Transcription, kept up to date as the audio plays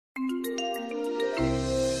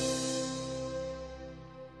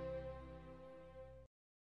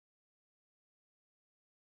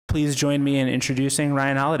Please join me in introducing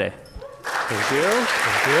Ryan Holiday. Thank you.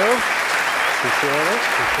 Thank you. Appreciate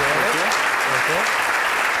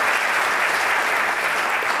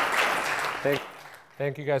it.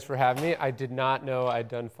 Thank you guys for having me. I did not know I'd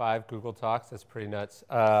done 5 Google Talks. That's pretty nuts.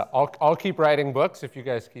 I'll keep writing books if you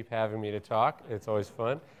guys keep having me to talk. It's always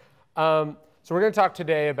fun. So we're going to talk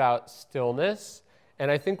today about stillness.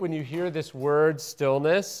 And I think when you hear this word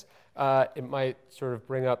stillness, it might sort of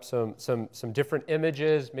bring up some different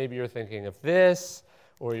images. Maybe you're thinking of this,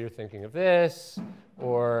 or you're thinking of this,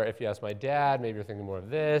 or if you ask my dad, maybe you're thinking more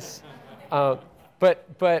of this.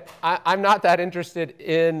 But I'm not that interested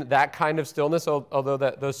in that kind of stillness, although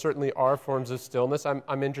those certainly are forms of stillness.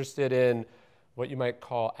 I'm interested in what you might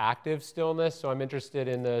call active stillness. So I'm interested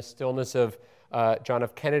in the stillness of John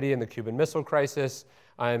F. Kennedy and the Cuban Missile Crisis.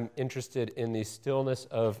 I'm interested in the stillness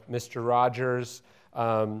of Mr. Rogers.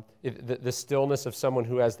 The stillness of someone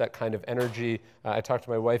who has that kind of energy. I talked to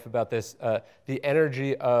my wife about this. The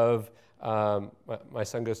energy of, my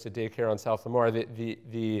son goes to daycare on South Lamar,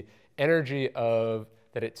 the energy of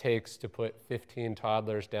that it takes to put 15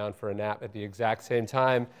 toddlers down for a nap at the exact same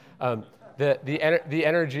time. The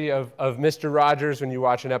energy of Mr. Rogers when you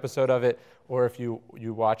watch an episode of it, or if you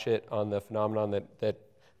watch it on the phenomenon that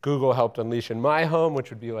Google helped unleash in my home, which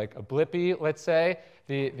would be like a Blippi, let's say.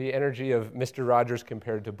 The energy of Mr. Rogers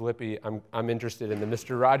compared to Blippi, I'm interested in the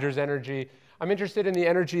Mr. Rogers energy. I'm interested in the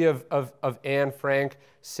energy of Anne Frank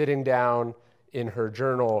sitting down in her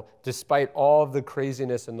journal. Despite all of the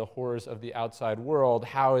craziness and the horrors of the outside world,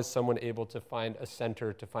 how is someone able to find a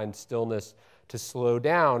center, to find stillness, to slow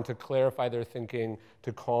down, to clarify their thinking,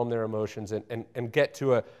 to calm their emotions, and get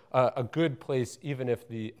to a good place, even if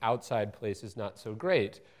the outside place is not so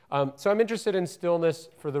great. So I'm interested in stillness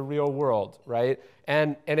for the real world, right?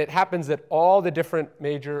 And it happens that all the different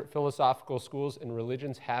major philosophical schools and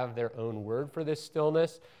religions have their own word for this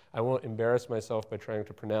stillness. I won't embarrass myself by trying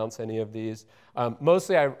to pronounce any of these.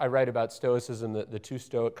 Mostly I write about Stoicism. The 2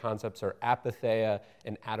 Stoic concepts are apatheia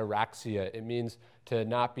and ataraxia. It means to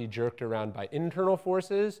not be jerked around by internal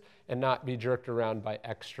forces and not be jerked around by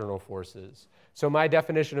external forces. So my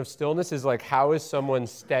definition of stillness is like, how is someone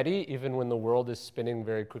steady even when the world is spinning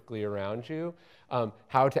very quickly around you?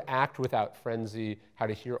 How to act without frenzy, how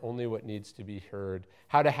to hear only what needs to be heard,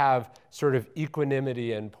 how to have sort of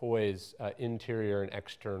equanimity and poise, interior and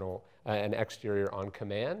external, and exterior on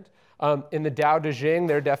command. In the Tao Te Ching,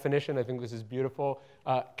 their definition, I think this is beautiful,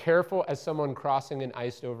 careful as someone crossing an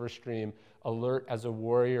iced-over stream, alert as a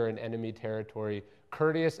warrior in enemy territory,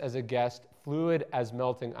 courteous as a guest, fluid as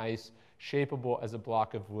melting ice, shapeable as a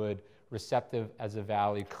block of wood, receptive as a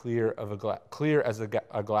valley, clear as a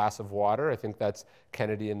glass of water. I think that's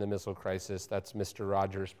Kennedy in the Missile Crisis. That's Mr.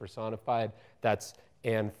 Rogers personified. That's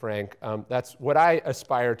Anne Frank. That's what I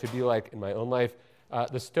aspire to be like in my own life.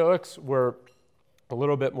 The Stoics were a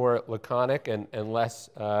little bit more laconic and less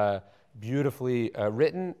beautifully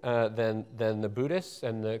written than the Buddhists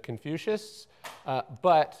and the Confucianists,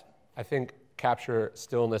 but I think capture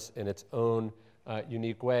stillness in its own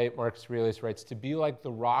unique way. Marcus Aurelius writes, to be like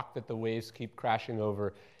the rock that the waves keep crashing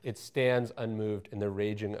over, it stands unmoved and the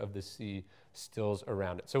raging of the sea stills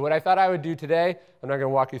around it. So what I thought I would do today, I'm not going to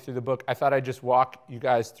walk you through the book, I thought I'd just walk you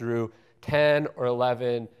guys through 10 or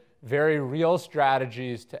 11 very real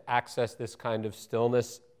strategies to access this kind of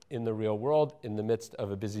stillness in the real world, in the midst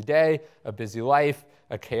of a busy day, a busy life,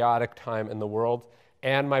 a chaotic time in the world.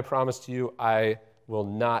 And my promise to you, I will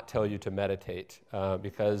not tell you to meditate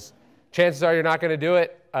because chances are you're not going to do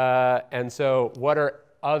it. And so what are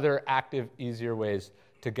other active, easier ways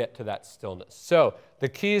to get to that stillness? So the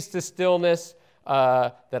keys to stillness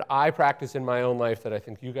that I practice in my own life that I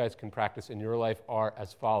think you guys can practice in your life are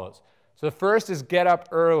as follows. So the first is get up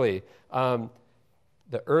early.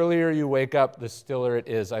 The earlier you wake up, the stiller it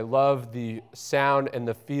is. I love the sound and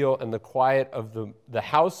the feel and the quiet of the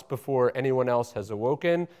house before anyone else has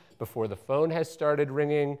awoken, before the phone has started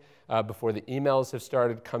ringing, before the emails have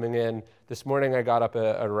started coming in. This morning I got up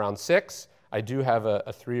at around 6. I do have a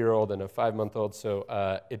 3-year-old and a 5-month-old,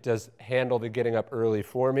 so it does handle the getting up early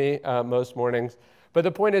for me most mornings. But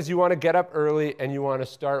the point is you want to get up early and you want to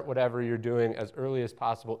start whatever you're doing as early as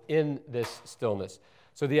possible in this stillness.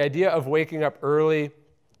 So the idea of waking up early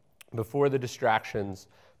before the distractions,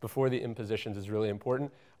 before the impositions is really important.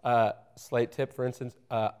 Slight tip, for instance,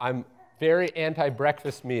 I'm very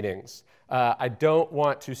anti-breakfast meetings. I don't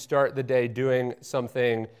want to start the day doing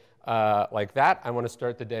something like that. I want to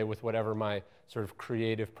start the day with whatever my sort of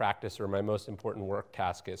creative practice or my most important work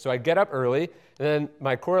task is. So I get up early, and then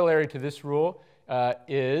my corollary to this rule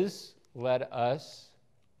is let us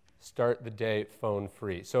start the day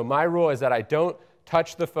phone-free. So my rule is that I don't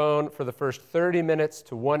touch the phone for the first 30 minutes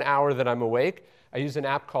to 1 hour that I'm awake. I use an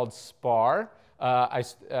app called Spar. I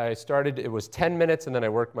started, it was 10 minutes, and then I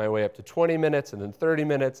worked my way up to 20 minutes, and then 30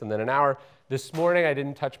 minutes, and then an hour. This morning, I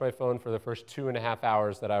didn't touch my phone for the first 2.5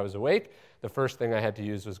 hours that I was awake. The first thing I had to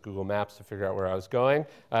use was Google Maps to figure out where I was going.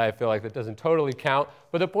 I feel like that doesn't totally count.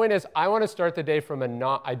 But the point is, I want to start the day from a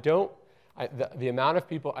the amount of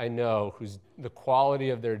people I know the quality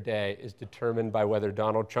of their day is determined by whether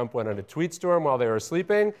Donald Trump went on a tweet storm while they were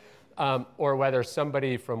sleeping, or whether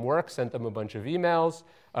somebody from work sent them a bunch of emails,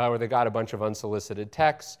 or they got a bunch of unsolicited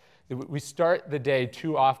texts. We start the day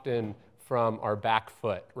too often from our back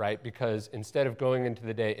foot, right? Because instead of going into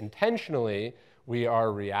the day intentionally, we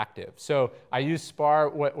are reactive. So I use Spar.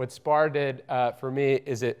 What Spar did for me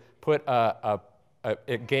is it put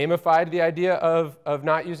it gamified the idea of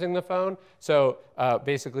not using the phone. So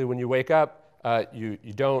basically, when you wake up, you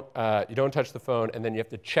don't touch the phone, and then you have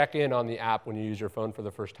to check in on the app when you use your phone for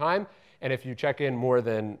the first time. And if you check in more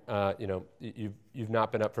than you've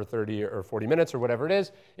not been up for 30 or 40 minutes or whatever it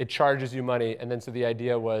is, it charges you money. And then so the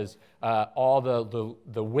idea was all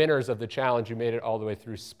the winners of the challenge who made it all the way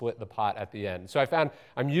through split the pot at the end. So I found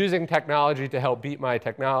I'm using technology to help beat my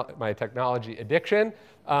technology addiction,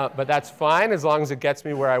 but that's fine as long as it gets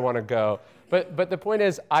me where I want to go. But the point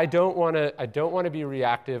is, I don't want to be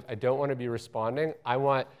reactive. I don't want to be responding.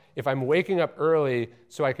 If I'm waking up early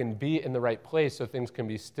so I can be in the right place so things can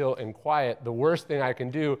be still and quiet, the worst thing I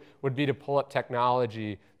can do would be to pull up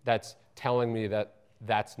technology that's telling me that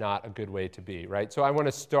that's not a good way to be, right? So I want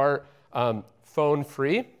to start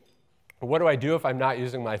phone-free. What do I do if I'm not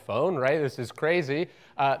using my phone, right? This is crazy.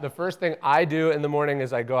 The first thing I do in the morning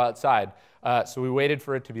is I go outside. So we waited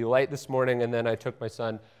for it to be light this morning, and then I took my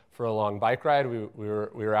son for a long bike ride. We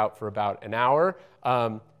were out for about an hour.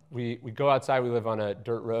 We go outside. We live on a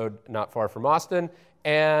dirt road not far from Austin.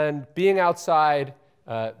 And being outside,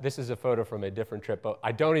 this is a photo from a different trip, but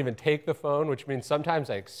I don't even take the phone, which means sometimes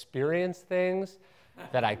I experience things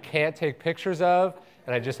that I can't take pictures of,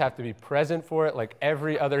 and I just have to be present for it like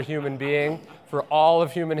every other human being for all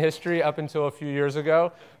of human history up until a few years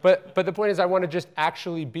ago. But the point is, I want to just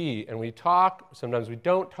actually be, and we talk. Sometimes we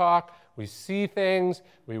don't talk. We see things.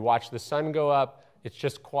 We watch the sun go up. It's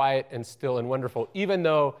just quiet and still and wonderful, even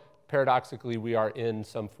though, paradoxically, we are in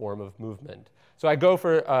some form of movement. So I go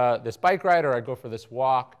for this bike ride, or I go for this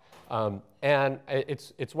walk, and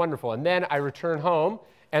it's wonderful. And then I return home,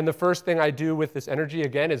 and the first thing I do with this energy,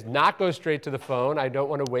 again, is not go straight to the phone. I don't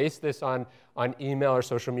want to waste this on email or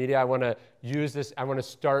social media. I want to use this. I want to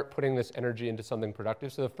start putting this energy into something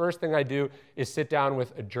productive. So the first thing I do is sit down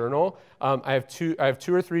with a journal. I have two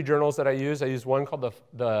or three journals that I use. I use one called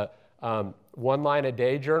the One Line a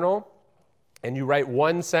Day journal, and you write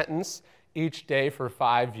one sentence each day for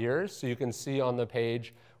 5 years, so you can see on the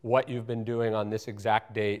page what you've been doing on this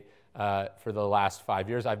exact date for the last 5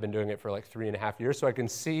 years. I've been doing it for like 3.5 years, so I can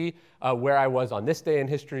see where I was on this day in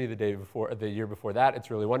history, the year before that. It's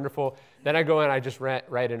really wonderful. Then I go in, I just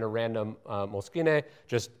write in a random moschine,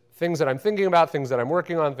 just things that I'm thinking about, things that I'm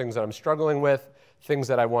working on, things that I'm struggling with, things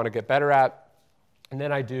that I want to get better at. And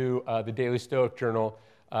then I do the Daily Stoic journal,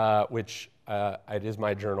 which it is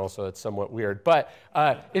my journal, so it's somewhat weird. But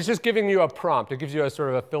it's just giving you a prompt. It gives you a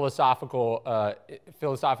sort of a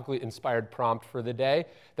philosophically inspired prompt for the day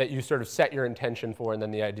that you sort of set your intention for, and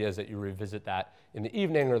then the idea is that you revisit that in the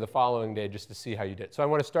evening or the following day just to see how you did. So I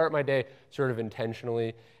want to start my day sort of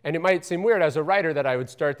intentionally. And it might seem weird as a writer that I would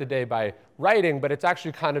start the day by writing, but it's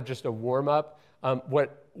actually kind of just a warm-up.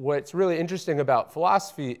 What's really interesting about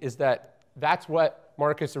philosophy is that that's what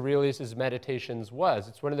Marcus Aurelius' Meditations was.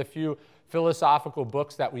 It's one of the few philosophical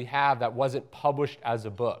books that we have that wasn't published as a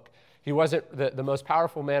book. He wasn't, the most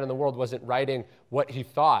powerful man in the world wasn't writing what he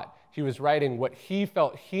thought. He was writing what he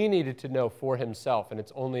felt he needed to know for himself, and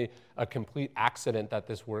it's only a complete accident that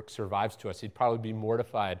this work survives to us. He'd probably be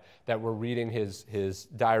mortified that we're reading his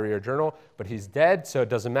diary or journal, but he's dead, so it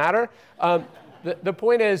doesn't matter. The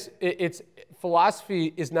point is,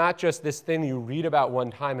 philosophy is not just this thing you read about one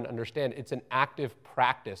time and understand. It's an active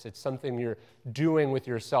practice. It's something you're doing with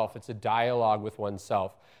yourself. It's a dialogue with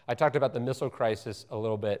oneself. I talked about the missile crisis a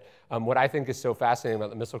little bit. What I think is so fascinating about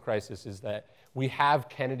the missile crisis is that we have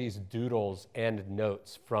Kennedy's doodles and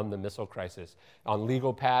notes from the missile crisis. On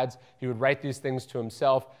legal pads, he would write these things to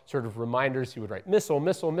himself, sort of reminders. He would write missile,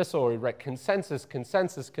 missile, missile, or he'd write consensus,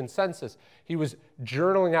 consensus, consensus. He was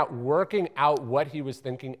journaling out, working out what he was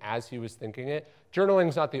thinking as he was thinking it. Journaling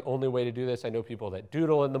is not the only way to do this. I know people that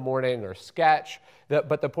doodle in the morning or sketch,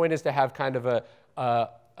 but the point is to have kind of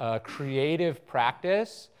a creative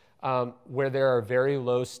practice where there are very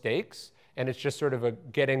low stakes, and it's just sort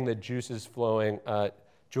of getting the juices flowing.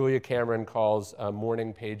 Julia Cameron calls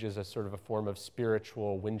morning pages a sort of a form of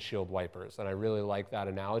spiritual windshield wipers, and I really like that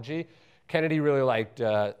analogy. Kennedy really liked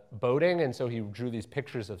boating, and so he drew these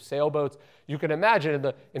pictures of sailboats. You can imagine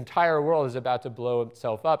the entire world is about to blow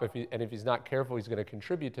itself up, and if he's not careful, he's going to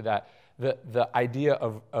contribute to that. The idea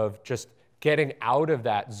of just getting out of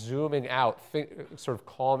that, zooming out, sort of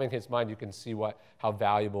calming his mind, you can see how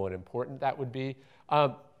valuable and important that would be.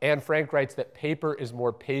 Anne Frank writes that paper is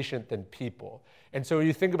more patient than people. And so when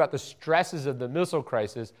you think about the stresses of the missile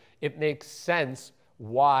crisis, it makes sense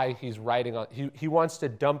why he's writing on. He wants to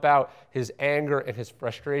dump out his anger and his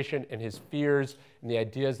frustration and his fears and the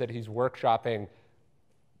ideas that he's workshopping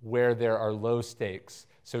where there are low stakes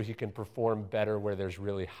so he can perform better where there's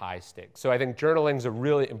really high stakes. So I think journaling is a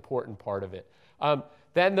really important part of it.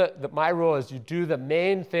 Then my rule is you do the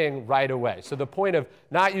main thing right away. So the point of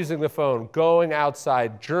not using the phone, going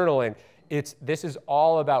outside, journaling, this is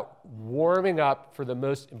all about warming up for the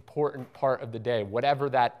most important part of the day, whatever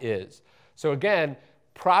that is. So again,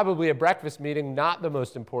 probably a breakfast meeting, not the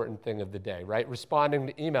most important thing of the day, right? Responding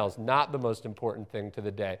to emails, not the most important thing to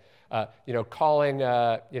the day.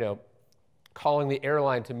 Calling the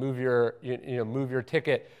airline to move your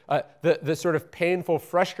ticket. The sort of painful,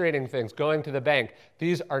 frustrating things, going to the bank.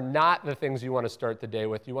 These are not the things you want to start the day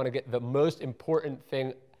with. You want to get the most important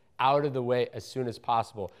thing out of the way as soon as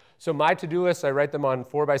possible. So my to-do lists, I write them on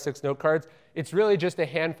 4x6 note cards. It's really just a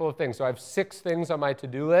handful of things. So I have 6 things on my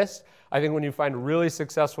to-do list. I think when you find really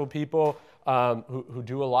successful people who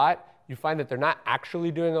do a lot, you find that they're not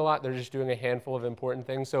actually doing a lot, they're just doing a handful of important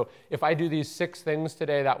things. So if I do these 6 things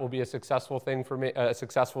today, that will be a successful thing for me, a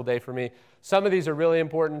successful day for me. Some of these are really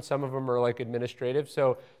important, some of them are like administrative.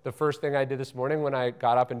 So the first thing I did this morning when I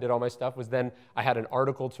got up and did all my stuff was then I had an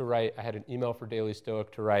article to write, I had an email for Daily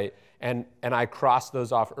Stoic to write, and I crossed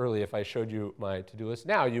those off early. If I showed you my to-do list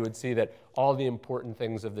now, you would see that all the important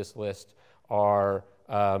things of this list are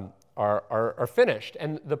finished.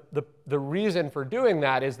 And the reason for doing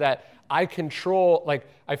that is that I feel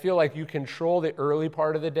like you control the early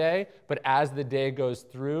part of the day, but as the day goes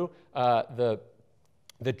through, your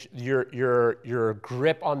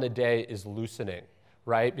grip on the day is loosening,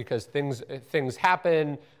 right? Because things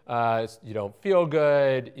happen, you don't feel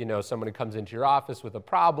good, somebody comes into your office with a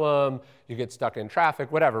problem, you get stuck in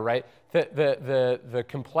traffic, whatever, right? The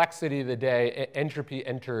complexity of the day, entropy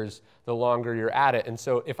enters the longer you're at it. And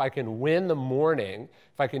so if I can win the morning,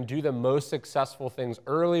 if I can do the most successful things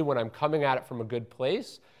early when I'm coming at it from a good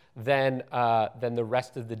place, then the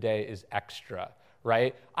rest of the day is extra,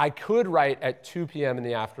 right? I could write at 2 p.m. in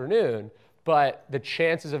the afternoon, but the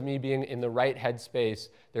chances of me being in the right headspace,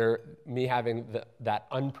 me having that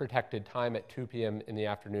unprotected time at 2 p.m. in the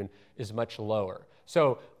afternoon is much lower.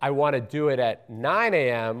 So I want to do it at 9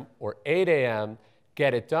 a.m. or 8 a.m.,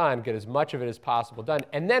 get it done, get as much of it as possible done.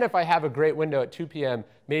 And then if I have a great window at 2 p.m.,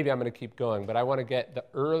 maybe I'm going to keep going. But I want to get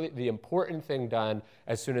the important thing done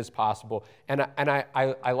as soon as possible. And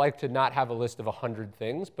I like to not have a list of 100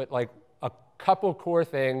 things, but like a couple core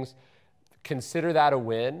things, consider that a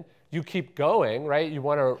win. You keep going, right? You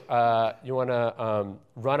want to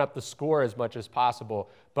run up the score as much as possible,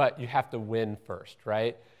 but you have to win first,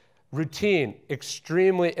 right? Routine,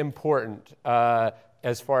 extremely important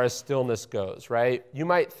as far as stillness goes, right? You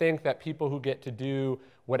might think that people who get to do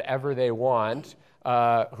whatever they want,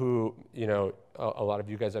 a lot of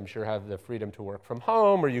you guys I'm sure have the freedom to work from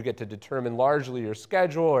home, or you get to determine largely your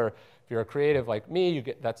schedule, or if you're a creative like me,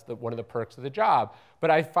 that's one of the perks of the job. But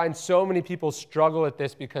I find so many people struggle at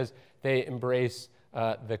this because they embrace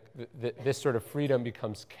this sort of freedom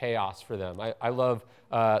becomes chaos for them. I love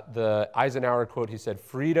the Eisenhower quote. He said,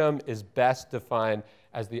 "Freedom is best defined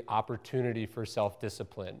as the opportunity for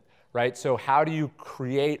self-discipline," right? So how do you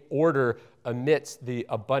create order amidst the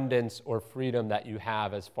abundance or freedom that you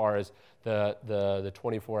have as far as the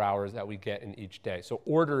 24 hours that we get in each day? So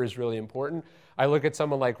order is really important. I look at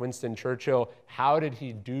someone like Winston Churchill. How did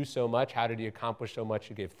he do so much? How did he accomplish so much?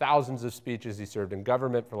 He gave thousands of speeches. He served in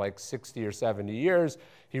government for like 60 or 70 years.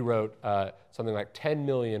 He wrote something like 10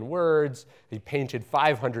 million words. He painted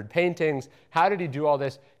 500 paintings. How did he do all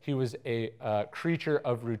this? He was a creature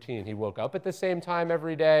of routine. He woke up at the same time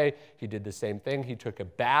every day. He did the same thing. He took a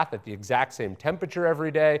bath at the exact same temperature every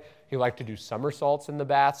day. He liked to do somersaults in the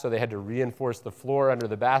bath, so they had to reinforce the floor under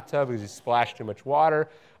the bathtub because he splashed too much water.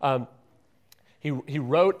 He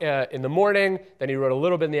wrote in the morning, then he wrote a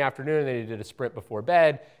little bit in the afternoon, then he did a sprint before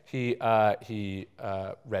bed. He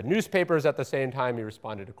read newspapers at the same time. He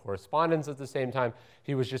responded to correspondence at the same time.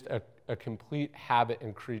 He was just a complete habit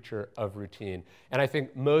and creature of routine. And I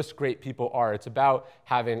think most great people are. It's about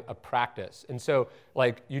having a practice. And so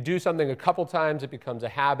like you do something a couple times, it becomes a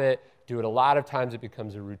habit. Do it a lot of times, it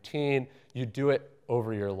becomes a routine. You do it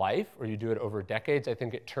over your life, or you do it over decades, I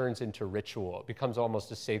think it turns into ritual. It becomes almost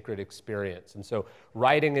a sacred experience. And so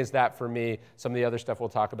writing is that for me. Some of the other stuff we'll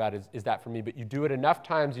talk about is that for me. But you do it enough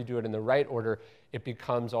times, you do it in the right order, it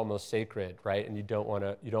becomes almost sacred, right? And you don't want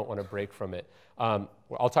to break from it.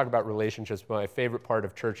 I'll talk about relationships, but my favorite part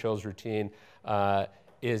of Churchill's routine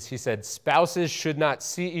is he said, spouses should not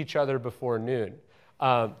see each other before noon.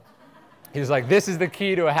 He's like, this is the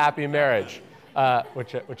key to a happy marriage,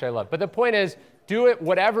 which I love. But the point is, do it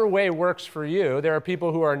whatever way works for you. There are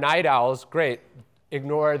people who are night owls. Great.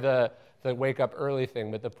 Ignore the wake up early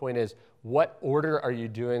thing. But the point is, what order are you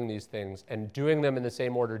doing these things? And doing them in the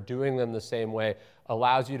same order, doing them the same way,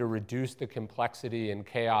 allows you to reduce the complexity and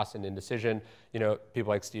chaos and indecision. You know, people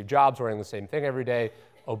like Steve Jobs wearing the same thing every day.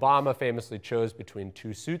 Obama famously chose between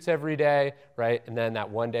 2 suits every day, right? And then that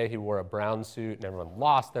one day he wore a brown suit and everyone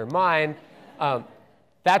lost their mind.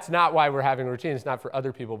 That's not why we're having a routine. It's not for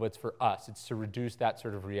other people, but it's for us. It's to reduce that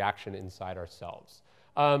sort of reaction inside ourselves.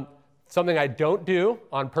 Something I don't do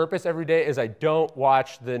on purpose every day is I don't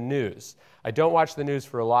watch the news. I don't watch the news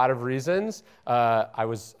for a lot of reasons. I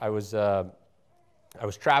was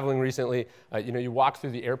traveling recently. You know, you walk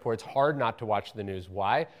through the airport. It's hard not to watch the news.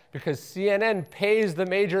 Why? Because CNN pays the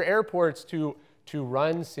major airports to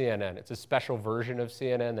run CNN. It's a special version of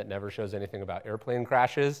CNN that never shows anything about airplane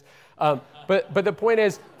crashes. But the point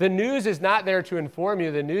is, the news is not there to inform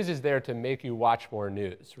you. The news is there to make you watch more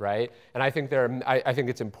news, right? And I think I think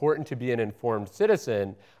it's important to be an informed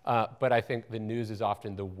citizen, but I think the news is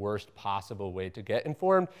often the worst possible way to get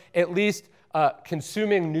informed, at least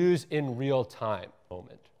consuming news in real time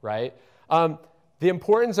moment, right? The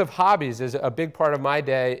importance of hobbies is a big part of my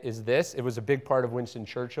day is this. It was a big part of Winston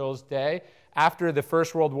Churchill's day. After the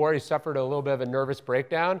First World War, he suffered a little bit of a nervous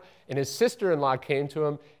breakdown, and his sister-in-law came to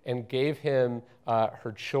him and gave him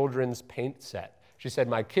her children's paint set. She said,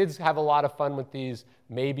 my kids have a lot of fun with these.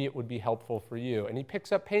 Maybe it would be helpful for you. And he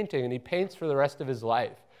picks up painting, and he paints for the rest of his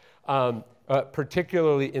life,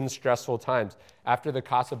 particularly in stressful times. After the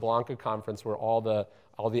Casablanca conference, where all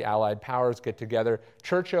the Allied powers get together,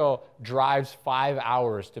 Churchill drives 5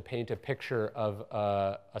 hours to paint a picture of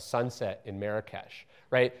a sunset in Marrakesh,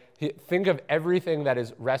 right? Think of everything that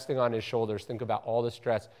is resting on his shoulders. Think about all the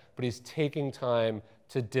stress, but he's taking time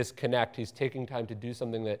to disconnect. He's taking time to do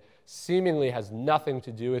something that seemingly has nothing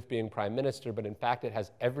to do with being prime minister, but in fact it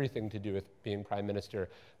has everything to do with being prime minister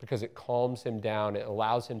because it calms him down. It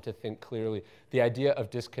allows him to think clearly. The idea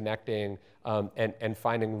of disconnecting and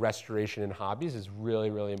finding restoration in hobbies is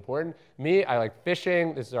really, really important. Me, I like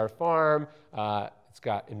fishing. This is our farm. It's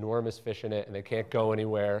got enormous fish in it, and they can't go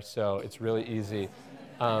anywhere, so it's really easy.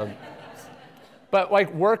 But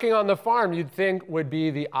like working on the farm, you'd think would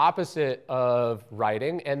be the opposite of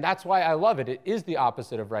writing, and that's why I love it. It is the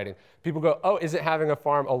opposite of writing. People go, oh, is it having a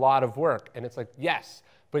farm a lot of work? And it's like, yes,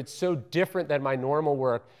 but it's so different than my normal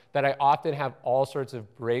work that I often have all sorts of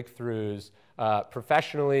breakthroughs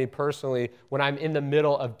professionally, personally, when I'm in the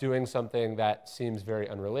middle of doing something that seems very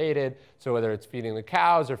unrelated. So whether it's feeding the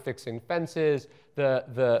cows or fixing fences,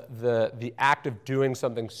 the act of doing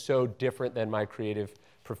something so different than my creative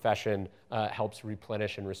profession helps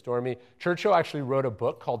replenish and restore me. Churchill actually wrote a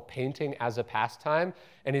book called Painting as a Pastime,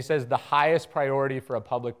 and he says the highest priority for a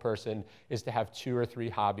public person is to have 2 or 3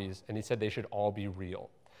 hobbies, and he said they should all be real.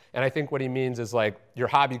 And I think what he means is like your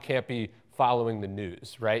hobby can't be following the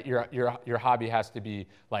news, right? Your hobby has to be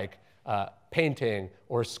like painting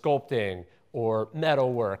or sculpting or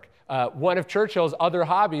metalwork. One of Churchill's other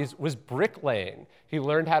hobbies was bricklaying. He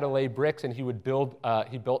learned how to lay bricks, and he built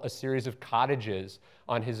a series of cottages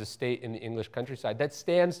on his estate in the English countryside that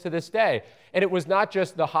stands to this day. And it was not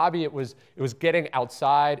just the hobby, it was getting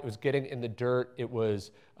outside, it was getting in the dirt, it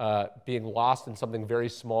was being lost in something very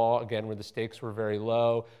small, again, where the stakes were very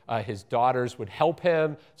low. His daughters would help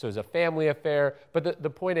him, so it was a family affair. But the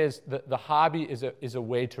point is, the hobby is a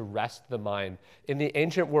way to rest the mind. In the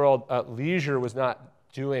ancient world, leisure was not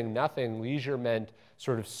doing nothing. Leisure meant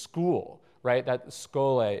sort of school, right? That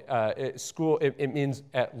schole, school, it means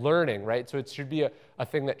learning, right? So it should be a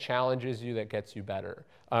thing that challenges you, that gets you better,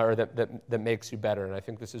 or that makes you better. And I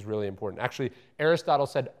think this is really important. Actually, Aristotle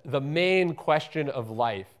said the main question of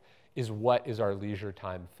life is what is our leisure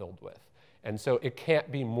time filled with? And so it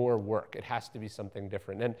can't be more work. It has to be something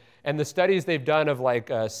different. And the studies they've done of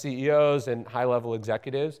like CEOs and high-level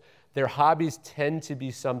executives, their hobbies tend to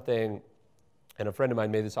be something, and a friend of mine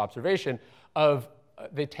made this observation, of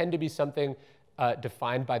they tend to be something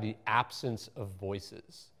defined by the absence of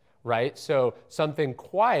voices, right? So something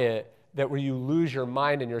quiet that where you lose your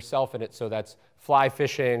mind and yourself in it. So that's fly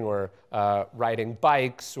fishing or riding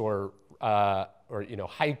bikes or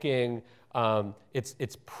hiking.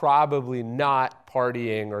 It's probably not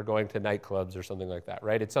partying or going to nightclubs or something like that,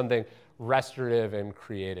 right? It's something restorative and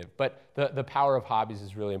creative. But the power of hobbies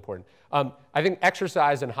is really important. I think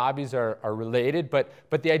exercise and hobbies are related, but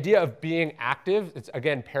the idea of being active, it's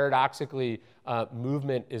again, paradoxically,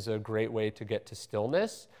 movement is a great way to get to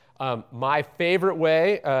stillness. My favorite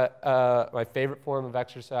way, my favorite form of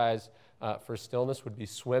exercise for stillness would be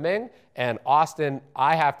swimming. And Austin,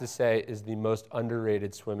 I have to say, is the most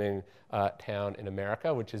underrated swimming town in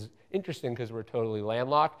America, which is interesting because we're totally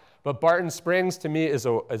landlocked. But Barton Springs, to me, is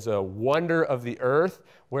a wonder of the earth.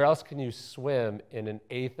 Where else can you swim in an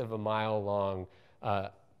 1/8 of a mile long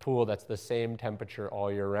pool that's the same temperature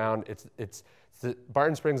all year round?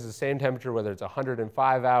 Barton Springs is the same temperature whether it's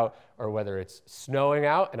 105 out or whether it's snowing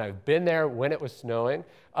out, and I've been there when it was snowing.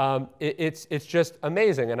 It's just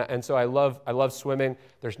amazing, and so I love swimming.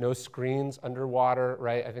 There's no screens underwater,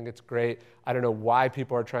 right? I think it's great. I don't know why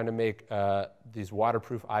people are trying to make these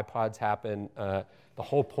waterproof iPods happen. The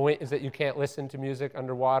whole point is that you can't listen to music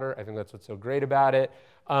underwater. I think that's what's so great about it.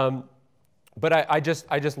 But I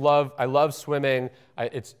just love swimming.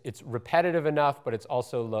 It's repetitive enough, but it's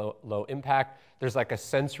also low impact. There's like a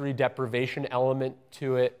sensory deprivation element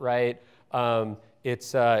to it, right? I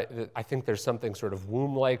think there's something sort of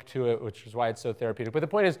womb-like to it, which is why it's so therapeutic. But the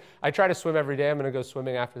point is, I try to swim every day. I'm going to go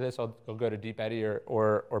swimming after this. I'll go to Deep Eddy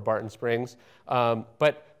or Barton Springs.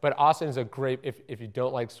 But Austin is a great, if you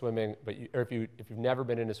don't like swimming, or if you've never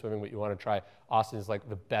been into swimming but you want to try, Austin is like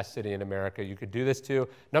the best city in America you could do this to.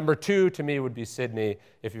 Number 2 to me would be Sydney.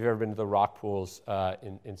 If you've ever been to the rock pools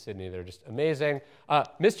in Sydney, they're just amazing.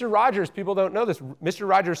 Mr. Rogers, people don't know this. Mr.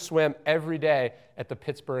 Rogers swam every day at the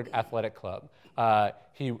Pittsburgh Athletic Club.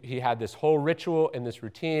 He had this whole ritual and this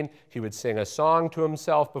routine. He would sing a song to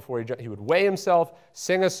himself before he would weigh himself,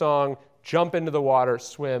 sing a song, jump into the water,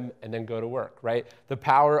 swim, and then go to work, right? The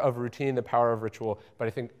power of routine, the power of ritual, but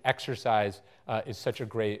I think exercise is such a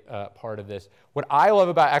great part of this. What I love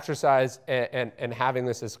about exercise and having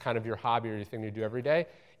this as kind of your hobby or your thing you do every day,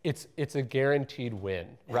 it's a guaranteed win,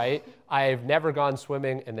 right? I've never gone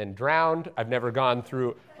swimming and then drowned. I've never gone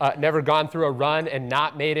through a run and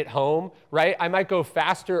not made it home, right? I might go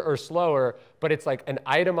faster or slower, but it's like an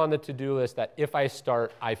item on the to-do list that if I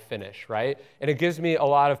start, I finish, right? And it gives me a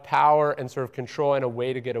lot of power and sort of control and a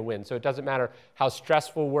way to get a win. So it doesn't matter how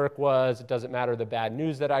stressful work was. It doesn't matter the bad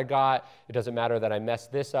news that I got. It doesn't matter that I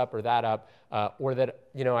messed this up or that up, or that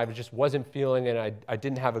I just wasn't feeling it. I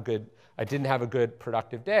didn't have a good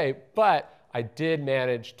productive day, but I did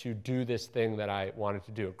manage to do this thing that I wanted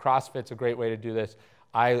to do. CrossFit's a great way to do this.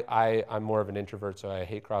 I'm more of an introvert, so I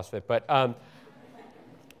hate CrossFit. But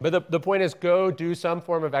the point is, go do some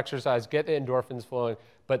form of exercise, get the endorphins flowing.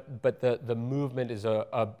 But the movement is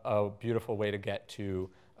a beautiful way to get to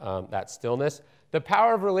that stillness. The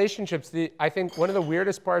power of relationships. I think one of the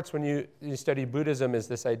weirdest parts when you study Buddhism is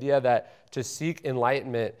this idea that to seek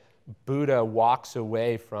enlightenment, Buddha walks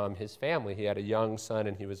away from his family. He had a young son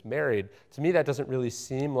and he was married. To me, that doesn't really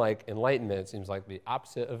seem like enlightenment. It seems like the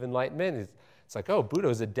opposite of enlightenment. It's like, oh, Buddha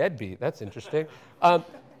is a deadbeat. That's interesting.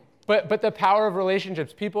 But the power of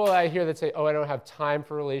relationships. People I hear that say, oh, I don't have time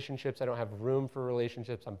for relationships. I don't have room for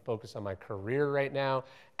relationships. I'm focused on my career right now.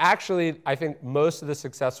 Actually, I think most of the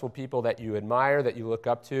successful people that you admire, that you look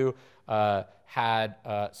up to, had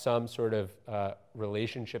some sort of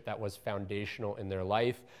relationship that was foundational in their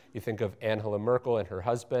life. You think of Angela Merkel and her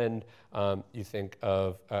husband. You think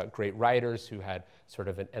of great writers who had sort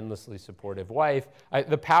of an endlessly supportive wife.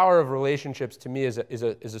 The power of relationships to me is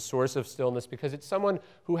a source of stillness because it's someone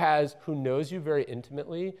who knows you very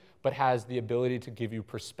intimately, but has the ability to give you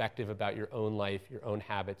perspective about your own life, your own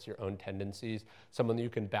habits, your own tendencies, someone that you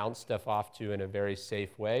can bounce stuff off to in a very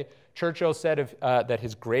safe way. Churchill said that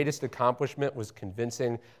his greatest accomplishment was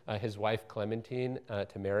convincing his wife Clementine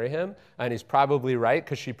to marry him, and he's probably right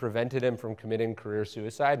because she prevented him from committing career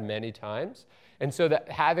suicide many times. And so that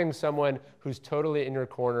having someone who's totally in your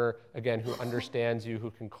corner, again, who understands you, who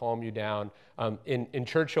can calm you down, in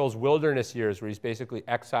Churchill's wilderness years where he's basically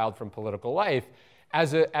exiled from political life,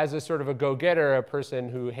 as a sort of a go-getter, a person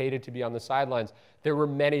who hated to be on the sidelines, There were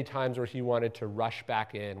many times where he wanted to rush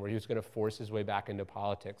back in, where he was going to force his way back into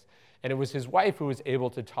politics. And it was his wife who was able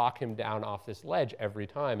to talk him down off this ledge every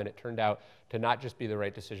time. And it turned out to not just be the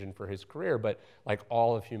right decision for his career, but like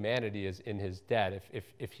all of humanity is in his debt.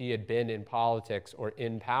 If he had been in politics or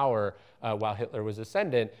in power while Hitler was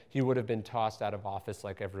ascendant, he would have been tossed out of office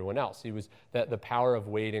like everyone else. He was the power of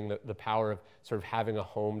waiting, the power of sort of having a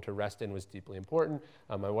home to rest in was deeply important.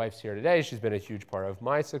 My wife's here today. She's been a huge part of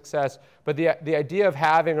my success. But the idea of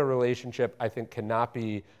having a relationship, I think, cannot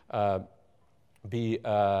be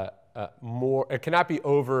it cannot be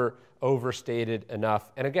overstated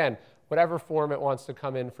enough. And again, whatever form it wants to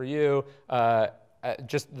come in for you,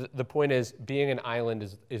 just the point is being an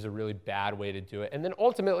island is a really bad way to do it. And then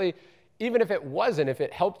ultimately, even if it wasn't, if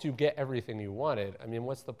it helped you get everything you wanted, I mean,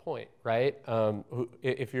 what's the point, right?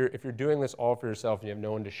 If you're doing this all for yourself and you have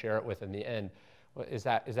no one to share it with in the end, is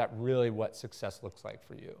that really what success looks like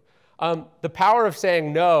for you? The power of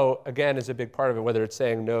saying no, again, is a big part of it, whether it's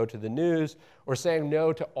saying no to the news or saying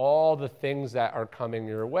no to all the things that are coming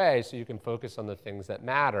your way so you can focus on the things that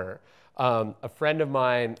matter. A friend of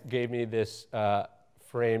mine gave me this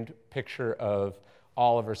framed picture of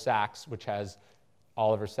Oliver Sacks, which has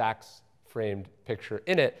Oliver Sacks' framed picture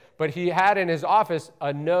in it. But he had in his office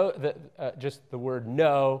a no, just the word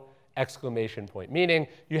no, exclamation point, meaning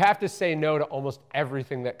you have to say no to almost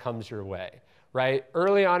everything that comes your way. Right?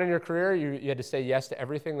 Early on in your career, you had to say yes to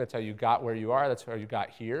everything. That's how you got where you are. That's how you got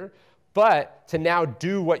here. But to now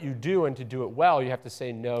do what you do and to do it well, you have to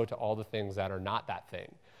say no to all the things that are not that thing.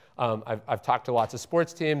 I've talked to lots of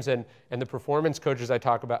sports teams, and the performance coaches I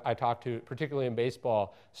talk to, particularly in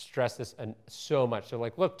baseball, stress this so much. They're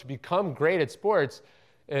like, look, to become great at sports,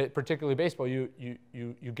 particularly baseball, you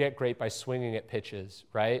get great by swinging at pitches,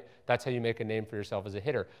 right? That's how you make a name for yourself as a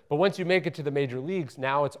hitter. But once you make it to the major leagues,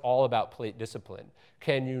 now it's all about plate discipline.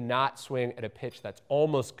 Can you not swing at a pitch that's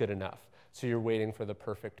almost good enough, so you're waiting for the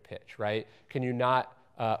perfect pitch, right? Can you not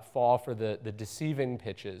fall for the deceiving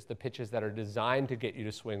pitches, the pitches that are designed to get you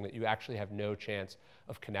to swing that you actually have no chance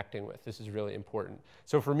of connecting with? This is really important.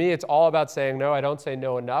 So for me, it's all about saying no. I don't say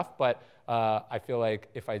no enough, but I feel like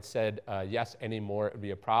if I'd said yes anymore, it would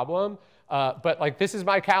be a problem. But like, this is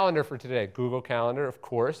my calendar for today. Google Calendar, of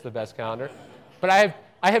course, the best calendar. But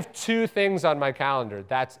I have 2 things on my calendar.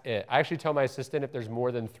 That's it. I actually tell my assistant if there's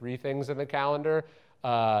more than 3 things in the calendar,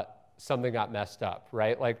 something got messed up,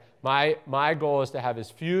 right? Like my goal is to have as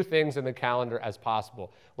few things in the calendar as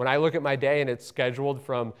possible. When I look at my day and it's scheduled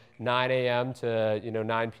from 9 a.m. to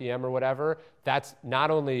 9 p.m. or whatever, that's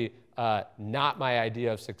not only not my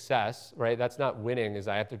idea of success, right? That's not winning, is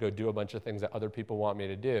I have to go do a bunch of things that other people want me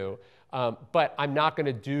to do. But I'm not going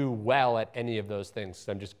to do well at any of those things,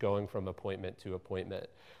 so I'm just going from appointment to appointment.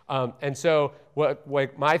 And so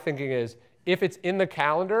what my thinking is, if it's in the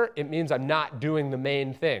calendar, it means I'm not doing the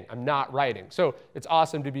main thing. I'm not writing. So it's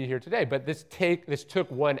awesome to be here today, but this took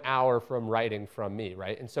 1 hour from writing from me,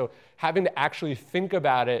 right? And so having to actually think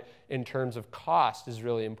about it in terms of cost is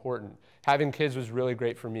really important. Having kids was really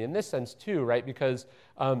great for me in this sense too, right? Because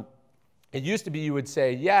it used to be you would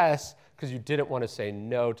say yes because you didn't want to say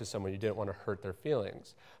no to someone. You didn't want to hurt their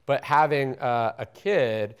feelings. But having a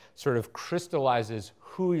kid sort of crystallizes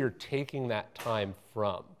who you're taking that time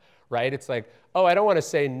from. Right? It's like, oh, I don't want to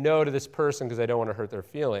say no to this person because I don't want to hurt their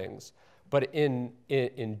feelings. But in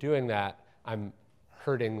doing that, I'm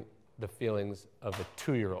hurting the feelings of a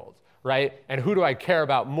 2-year-old, right? And who do I care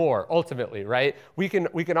about more, ultimately, right? We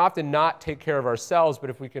can often not take care of ourselves, but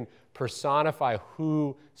if we can personify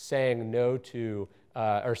who saying no to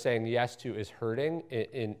or saying yes to is hurting,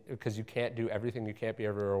 because you can't do everything, you can't be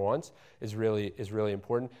everywhere at once, is really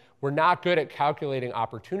important. We're not good at calculating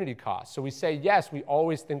opportunity costs. So we say yes, we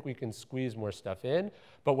always think we can squeeze more stuff in,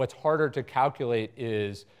 but what's harder to calculate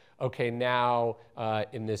is, okay, now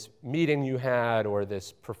in this meeting you had, or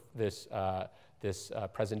this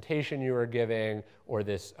presentation you were giving, or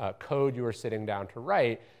this code you were sitting down to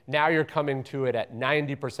write, now you're coming to it at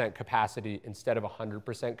 90% capacity instead of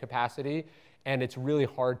 100% capacity. And it's really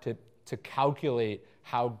hard to calculate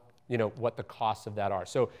how, what the costs of that are.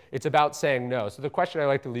 So it's about saying no. So the question I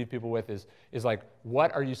like to leave people with is like,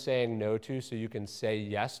 what are you saying no to so you can say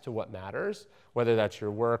yes to what matters, whether that's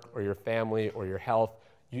your work or your family or your health.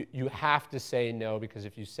 You have to say no, because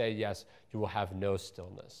if you say yes, you will have no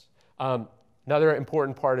stillness. Another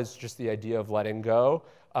important part is just the idea of letting go.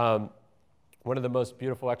 One of the most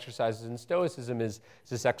beautiful exercises in Stoicism is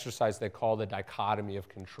this exercise they call the dichotomy of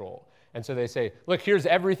control. And so they say, look, here's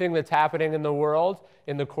everything that's happening in the world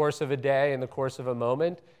in the course of a day, in the course of a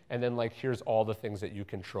moment, and then like here's all the things that you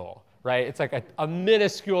control, right? It's like a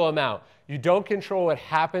minuscule amount. You don't control what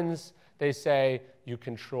happens they say you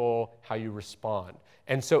control how you respond.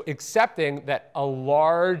 And so accepting that a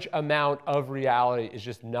large amount of reality is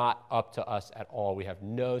just not up to us at all, we have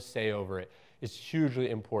no say over it, is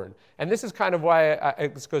hugely important. And this is kind of why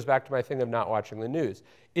this goes back to my thing of not watching the news.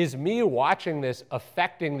 Is me watching this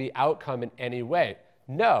affecting the outcome in any way?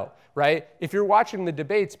 No, right? If you're watching the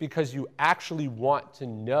debates because you actually want to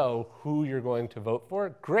know who you're going to vote for,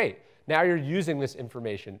 great. Now you're using this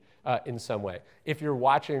information in some way. If you're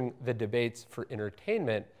watching the debates for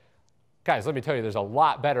entertainment, guys, let me tell you, there's a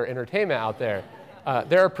lot better entertainment out there.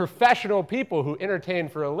 There are professional people who entertain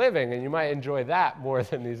for a living, and you might enjoy that more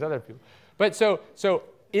than these other people. But so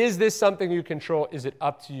is this something you control? Is it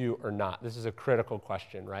up to you or not? This is a critical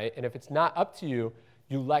question, right? And if it's not up to you,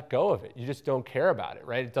 you let go of it. You just don't care about it,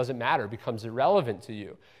 right? It doesn't matter. It becomes irrelevant to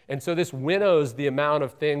you. And so this winnows the amount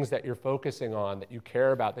of things that you're focusing on, that you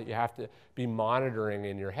care about, that you have to be monitoring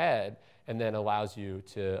in your head, and then allows you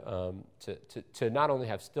to not only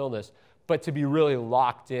have stillness, but to be really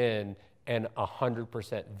locked in and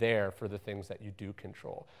 100% there for the things that you do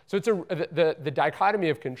control. So it's the dichotomy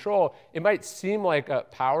of control, it might seem like a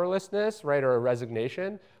powerlessness, right, or a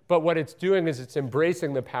resignation, but what it's doing is it's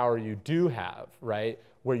embracing the power you do have, right,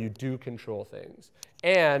 where you do control things.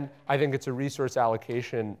 And I think it's a resource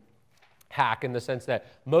allocation hack in the sense that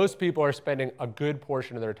most people are spending a good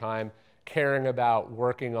portion of their time caring about,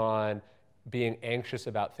 working on, being anxious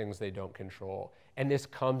about things they don't control. And this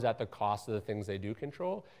comes at the cost of the things they do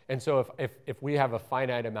control. And so if we have a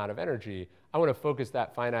finite amount of energy, I want to focus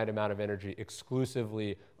that finite amount of energy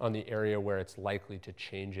exclusively on the area where it's likely to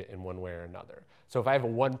change it in one way or another. So if I have a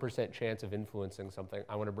 1% chance of influencing something,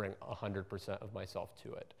 I want to bring 100% of myself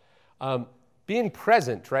to it. Being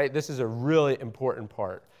present, right? This is a really important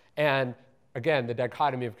part. And again, the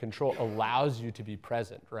dichotomy of control allows you to be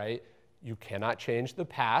present, right? You cannot change the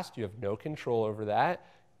past. You have no control over that.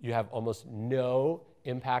 You have almost no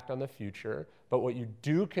impact on the future, but what you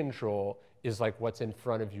do control is like what's in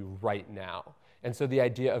front of you right now. And so the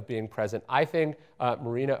idea of being present, I think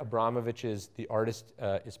Marina Abramovich's The Artist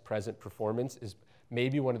is Present performance is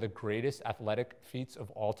maybe one of the greatest athletic feats of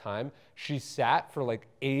all time. She sat for like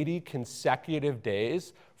 80 consecutive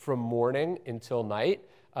days from morning until night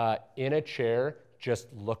in a chair just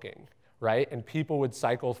looking, right? And people would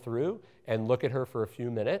cycle through and look at her for a few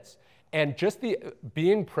minutes. And just the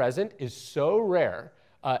being present is so rare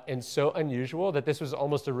and so unusual that this was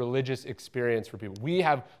almost a religious experience for people. We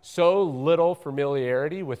have so little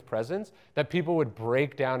familiarity with presence that people would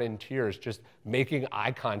break down in tears just making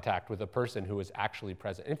eye contact with a person who is actually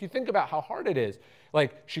present. And if you think about how hard it is,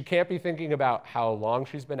 like she can't be thinking about how long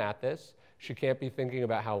she's been at this. She can't be thinking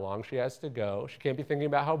about how long she has to go. She can't be thinking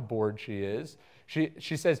about how bored she is.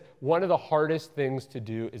 She says one of the hardest things to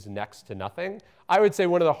do is next to nothing. I would say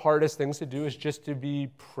one of the hardest things to do is just to be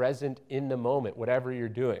present in the moment, whatever you're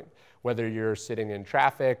doing, whether you're sitting in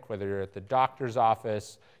traffic, whether you're at the doctor's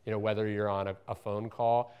office, whether you're on a phone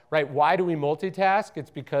call, right? Why do we multitask?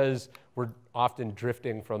 It's because we're often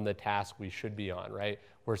drifting from the task we should be on, right?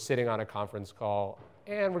 We're sitting on a conference call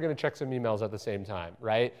and we're going to check some emails at the same time,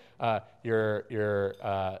 right? You're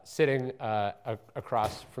sitting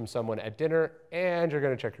across from someone at dinner, and you're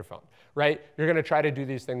going to check your phone, right? You're going to try to do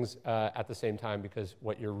these things at the same time because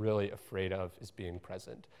what you're really afraid of is being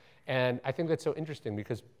present. And I think that's so interesting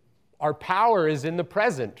because our power is in the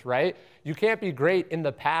present, right? You can't be great in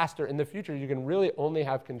the past or in the future. You can really only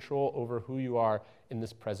have control over who you are in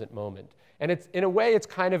this present moment. And it's, in a way, it's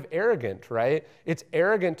kind of arrogant, right? It's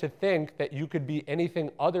arrogant to think that you could be anything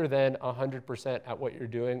other than 100% at what you're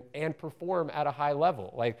doing and perform at a high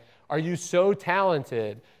level. Like, are you so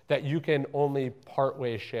talented that you can only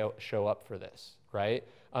partway show up for this, right?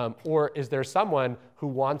 Or is there someone who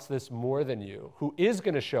wants this more than you, who is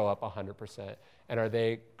going to show up 100%, and are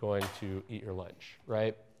they going to eat your lunch,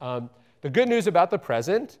 right? The good news about the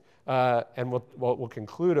present, and we'll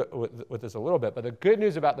conclude with this a little bit, but the good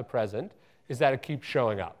news about the present is that it keeps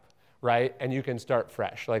showing up, right? And you can start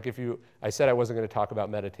fresh. Like I said I wasn't going to talk about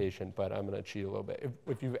meditation, but I'm going to cheat a little bit.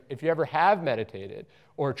 If you ever have meditated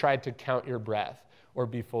or tried to count your breath or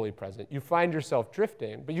be fully present, you find yourself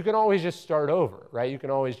drifting, but you can always just start over, right? You can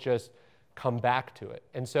always just come back to it.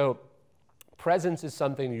 And so presence is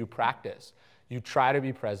something you practice. You try to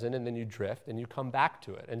be present, and then you drift, and you come back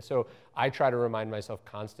to it. And so I try to remind myself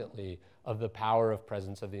constantly of the power of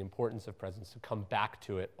presence, of the importance of presence, to come back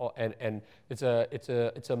to it. And it's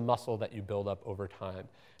a muscle that you build up over time.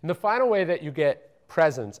 And the final way that you get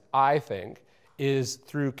presence, I think, is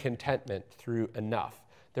through contentment, through enough.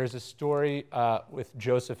 There's a story with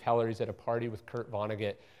Joseph Heller. He's at a party with Kurt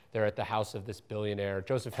Vonnegut. They're at the house of this billionaire.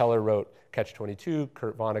 Joseph Heller wrote Catch-22.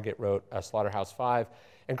 Kurt Vonnegut wrote Slaughterhouse-5.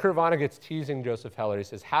 And Kurt Vonnegut's teasing Joseph Heller. He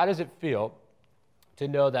says, how does it feel to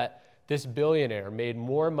know that this billionaire made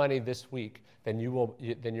more money this week than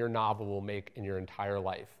your novel will make in your entire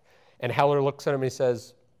life? And Heller looks at him and he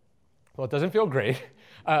says, well, it doesn't feel great.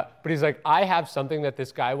 But he's like, I have something that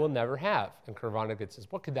this guy will never have. And Kurt Vonnegut says,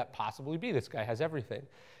 what could that possibly be? This guy has everything.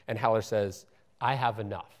 And Heller says, I have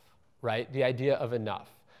enough, right? The idea of enough.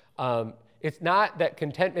 It's not that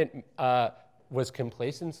contentment was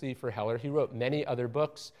complacency for Heller. He wrote many other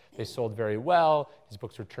books. They sold very well. His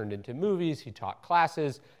books were turned into movies. He taught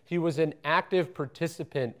classes. He was an active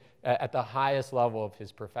participant at the highest level of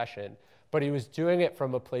his profession. But he was doing it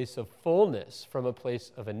from a place of fullness, from a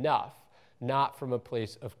place of enough, not from a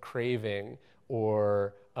place of craving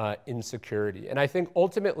or insecurity. And I think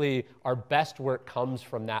ultimately our best work comes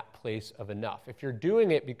from that place of enough. If you're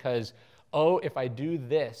doing it because, oh, if I do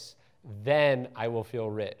this, then I will feel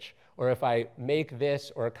rich. Or if I make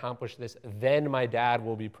this or accomplish this, then my dad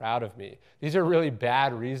will be proud of me. These are really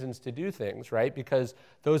bad reasons to do things, right? Because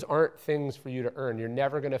those aren't things for you to earn. You're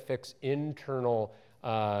never going to fix internal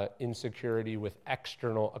insecurity with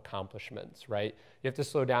external accomplishments, right? You have to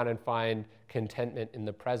slow down and find contentment in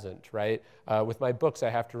the present, right? With my books, I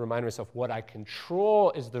have to remind myself what I control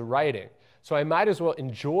is the writing. So I might as well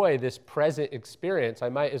enjoy this present experience. I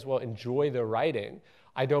might as well enjoy the writing.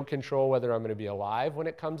 I don't control whether I'm going to be alive when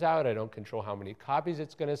it comes out. I don't control how many copies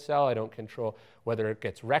it's going to sell. I don't control whether it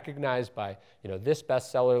gets recognized by, this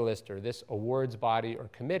bestseller list or this awards body or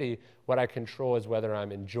committee. What I control is whether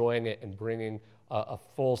I'm enjoying it and bringing a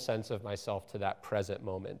full sense of myself to that present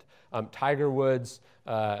moment. Tiger Woods,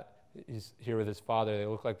 he's here with his father. They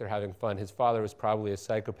look like they're having fun. His father was probably a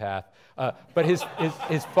psychopath. But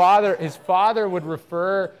his father would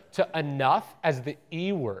refer to enough as the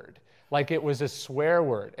E word, like it was a swear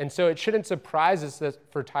word. And so it shouldn't surprise us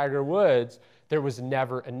that for Tiger Woods, there was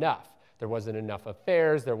never enough. There wasn't enough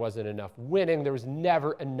affairs. There wasn't enough winning. There was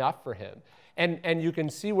never enough for him. And you can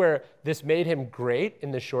see where this made him great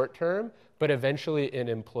in the short term, but eventually it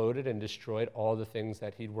imploded and destroyed all the things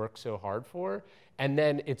that he'd worked so hard for. And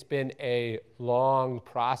then it's been a long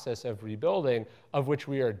process of rebuilding, of which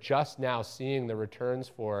we are just now seeing the returns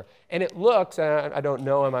for. And it looks, and I don't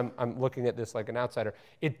know him, I'm looking at this like an outsider,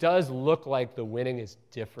 it does look like the winning is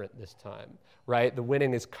different this time, right? The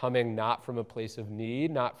winning is coming not from a place of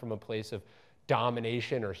need, not from a place of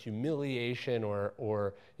domination or humiliation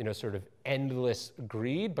or sort of endless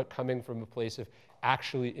greed, but coming from a place of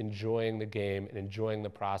actually enjoying the game and enjoying the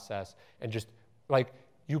process. And just like,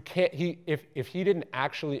 you can't, if he didn't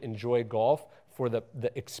actually enjoy golf for the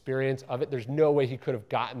experience of it, there's no way he could have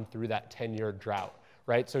gotten through that 10-year drought,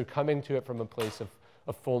 right? So coming to it from a place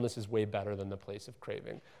of fullness is way better than the place of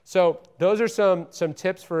craving. So those are some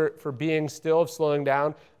tips for being still, of slowing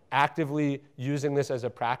down, actively using this as a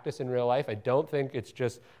practice in real life. I don't think it's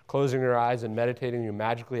just closing your eyes and meditating, you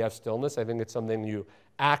magically have stillness. I think it's something you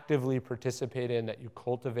actively participate in, that you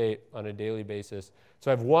cultivate on a daily basis.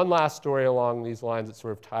 So I have one last story along these lines that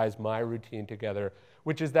sort of ties my routine together,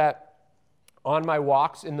 which is that on my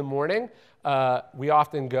walks in the morning, we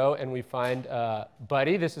often go and we find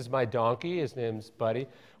Buddy. This is my donkey. His name's Buddy.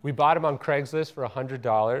 We bought him on Craigslist for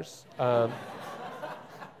 $100.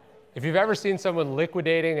 If you've ever seen someone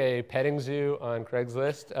liquidating a petting zoo on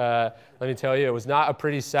Craigslist, let me tell you, it was not a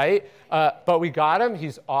pretty sight. But we got him.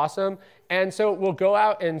 He's awesome. And so we'll go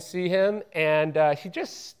out and see him, and he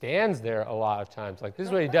just stands there a lot of times. Like, this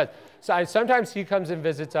is what he does. So sometimes he comes and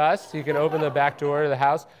visits us. He can open the back door to the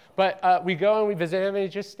house. But we go and we visit him, and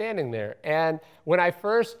he's just standing there. And when I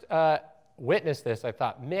first witnessed this, I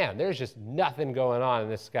thought, man, there's just nothing going on in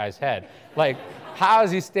this guy's head. Like, how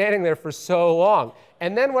is he standing there for so long?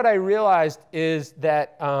 And then what I realized is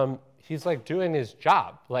that he's like doing his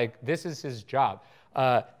job. Like, this is his job.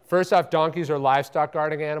 First off, donkeys are livestock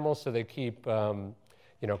guarding animals, so they keep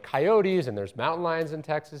coyotes, and there's mountain lions in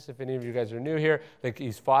Texas, if any of you guys are new here.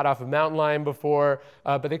 He's fought off a mountain lion before,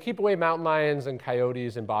 but they keep away mountain lions and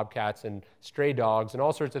coyotes and bobcats and stray dogs and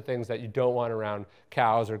all sorts of things that you don't want around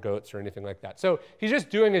cows or goats or anything like that. So he's just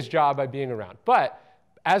doing his job by being around. But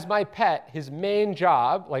as my pet, his main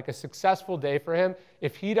job, like a successful day for him,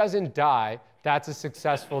 if he doesn't die, that's a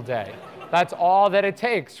successful day. That's all that it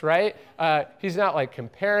takes, right? He's not like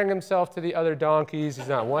comparing himself to the other donkeys. He's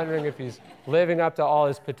not wondering if he's living up to all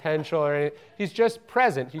his potential or anything. He's just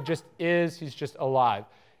present. He just is. He's just alive.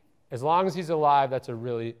 As long as he's alive, that's a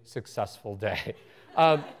really successful day.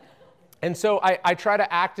 And so I try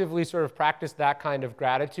to actively sort of practice that kind of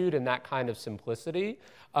gratitude and that kind of simplicity.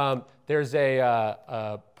 There's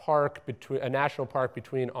a national park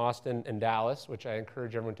between Austin and Dallas, which I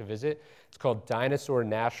encourage everyone to visit. It's called Dinosaur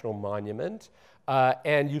National Monument.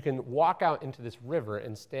 And you can walk out into this river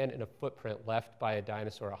and stand in a footprint left by a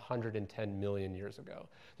dinosaur 110 million years ago.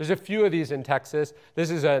 There's a few of these in Texas.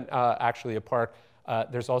 This is actually a park.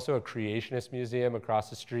 There's also a creationist museum across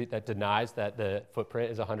the street that denies that the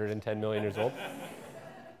footprint is 110 million years old.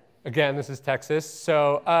 Again, this is Texas.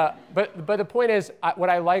 So, but the point is,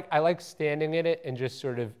 I like standing in it and just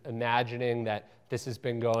sort of imagining that this has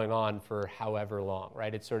been going on for however long,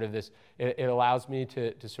 right? It's sort of this, it allows me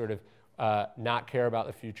to sort of not care about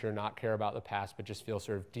the future, not care about the past, but just feel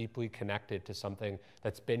sort of deeply connected to something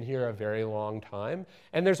that's been here a very long time.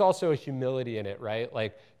 And there's also a humility in it, right?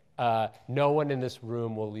 Like, no one in this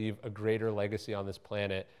room will leave a greater legacy on this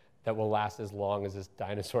planet that will last as long as this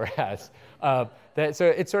dinosaur has. So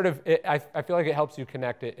it's sort of, I feel like it helps you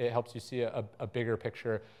connect it. It helps you see a bigger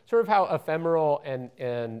picture, sort of how ephemeral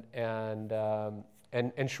and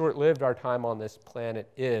short-lived our time on this planet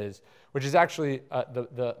is, which is actually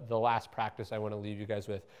the last practice I want to leave you guys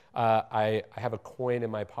with. I have a coin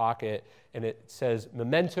in my pocket, and it says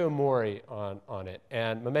memento mori on it.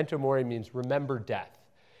 And memento mori means remember death.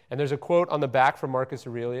 And there's a quote on the back from Marcus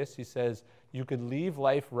Aurelius. He says, "You could leave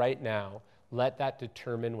life right now. Let that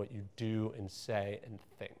determine what you do and say and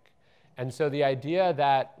think." And so the idea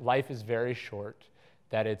that life is very short,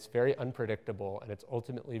 that it's very unpredictable, and it's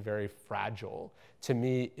ultimately very fragile, to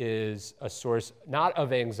me is a source not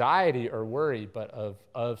of anxiety or worry, but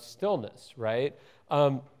of stillness, right?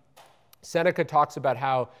 Seneca talks about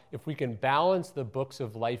how if we can balance the books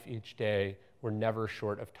of life each day, we're never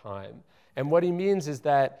short of time. And what he means is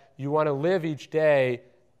that you want to live each day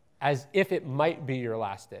as if it might be your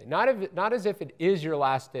last day. Not as if it is your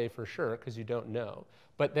last day for sure, because you don't know,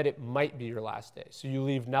 but that it might be your last day. So you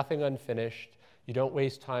leave nothing unfinished. You don't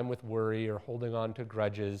waste time with worry or holding on to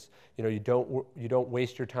grudges. You don't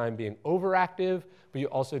waste your time being overactive, but you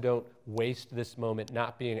also don't waste this moment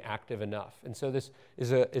not being active enough. And so this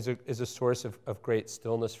is a source of great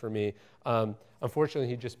stillness for me. Unfortunately,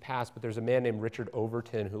 he just passed, but there's a man named Richard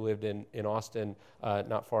Overton who lived in Austin,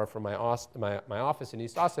 not far from my office in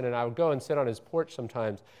East Austin, and I would go and sit on his porch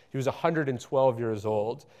sometimes. He was 112 years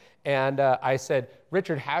old, and I said,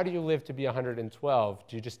 "Richard, how do you live to be 112?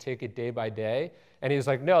 Do you just take it day by day?" And he was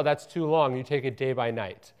like, "No, that's too long. You take it day by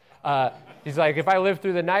night." He's like, "If I live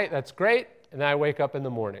through the night, that's great, and then I wake up in the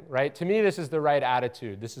morning," right? To me, this is the right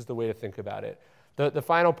attitude. This is the way to think about it. The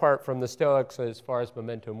final part from the Stoics, as far as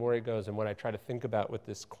memento mori goes, and what I try to think about with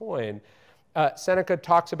this coin, Seneca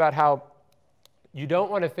talks about how you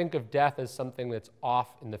don't want to think of death as something that's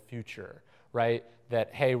off in the future, right?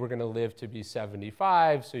 That, hey, we're going to live to be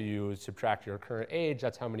 75, so you subtract your current age,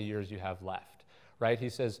 that's how many years you have left, right? He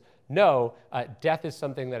says, no, death is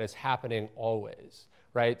something that is happening always,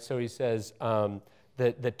 right? So he says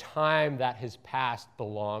the time that has passed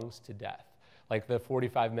belongs to death. Like the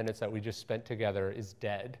 45 minutes that we just spent together is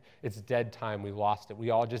dead. It's dead time. We lost it. We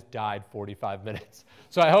all just died 45 minutes.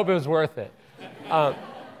 So I hope it was worth it.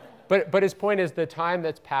 But his point is the time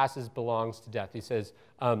that passes belongs to death. He says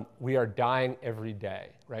we are dying every day,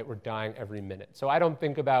 right? We're dying every minute. So I don't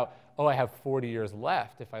think about, oh, I have 40 years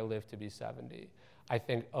left if I live to be 70. I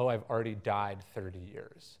think, oh, I've already died 30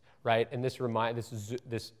 years, right? And this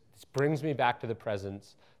brings me back to the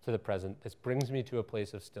present. This brings me to a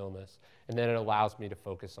place of stillness, and then it allows me to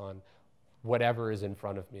focus on whatever is in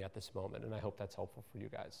front of me at this moment, and I hope that's helpful for you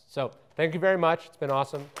guys. So thank you very much. It's been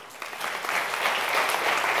awesome.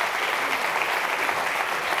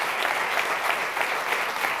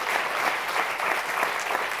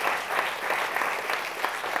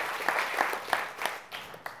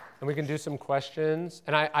 And we can do some questions.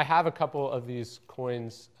 And I have a couple of these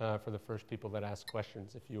coins for the first people that ask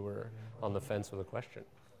questions, if you were on the fence with a question.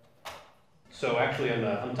 So actually, on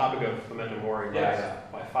the topic of memento mori, yes.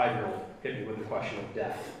 my 5-year-old hit me with the question of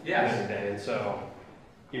death Yes. the other day. And so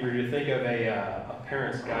if you were to think of a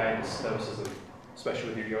parent's guide to stoicism, especially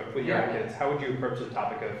with your kids, how would you approach the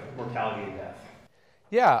topic of mortality and death?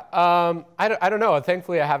 Yeah, I don't know.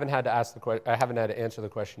 Thankfully, I haven't had to answer the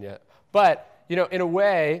question yet. But in a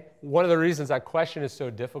way, one of the reasons that question is so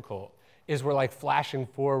difficult is we're like flashing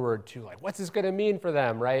forward to like, what's this going to mean for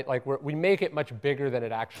them, right? Like we make it much bigger than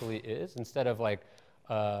it actually is, instead of like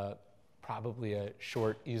probably a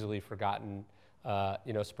short, easily forgotten,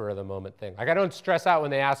 spur of the moment thing. Like I don't stress out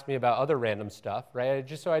when they ask me about other random stuff, right?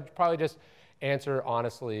 So I'd probably just answer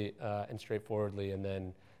honestly and straightforwardly, and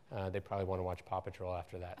then They probably want to watch Paw Patrol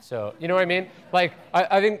after that. So, you know what I mean? Like,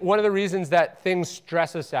 I think one of the reasons that things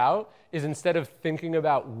stress us out is instead of thinking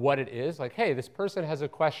about what it is, like, hey, this person has a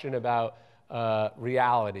question about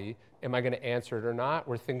reality. Am I going to answer it or not?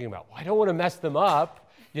 We're thinking about, well, I don't want to mess them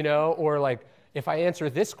up, you know, or like, if I answer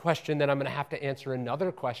this question, then I'm going to have to answer another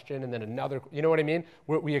question and then another, you know what I mean?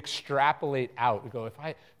 We extrapolate out. We go, if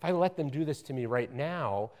I let them do this to me right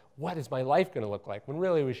now, what is my life going to look like? When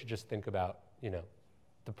really we should just think about, you know,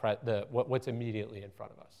 what's immediately in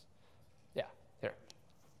front of us. Yeah, here.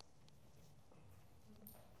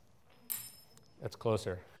 That's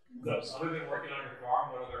closer. So other than working on your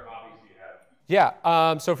farm, what other hobbies do you have?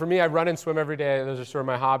 Yeah, so for me, I run and swim every day. Those are sort of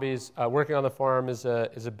my hobbies. Working on the farm is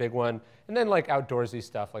a big one. And then like outdoorsy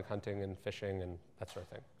stuff like hunting and fishing and that sort of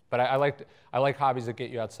thing. But I like hobbies that get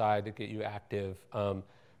you outside, that get you active.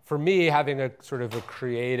 For me, having a sort of a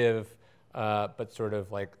creative but sort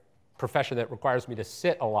of like profession that requires me to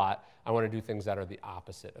sit a lot, I want to do things that are the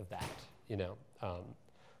opposite of that, you know.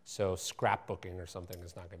 So scrapbooking or something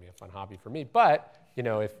is not going to be a fun hobby for me. But, you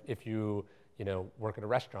know, if you work at a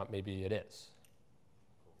restaurant, maybe it is.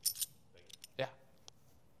 Yeah.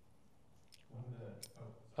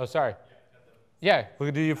 Oh, sorry. Yeah, we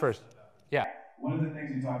can do you first. Yeah. One of the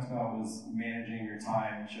things you talked about was managing your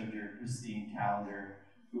time and showed your pristine calendar.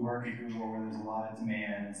 We work at Google where there's a lot of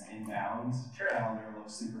demand, it's inbound. Sure. Calendar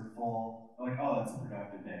looks super full. We're like, oh, that's a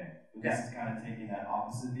productive day. But this is kind of taking that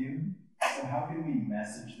opposite view. So how can we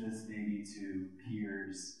message this maybe to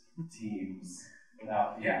peers, teams,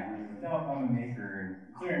 without being rude? No, I'm a maker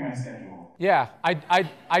and clearing my schedule. Yeah,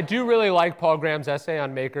 I do really like Paul Graham's essay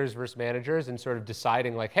on makers versus managers and sort of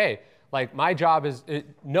deciding like, hey, like my job is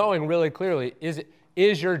knowing really clearly,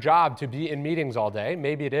 is your job to be in meetings all day?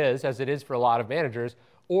 Maybe it is, as it is for a lot of managers.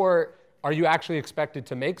 Or are you actually expected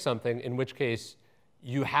to make something, in which case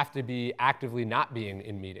you have to be actively not being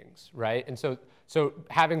in meetings, right? And so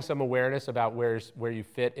having some awareness about where you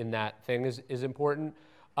fit in that thing is important.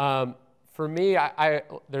 For me,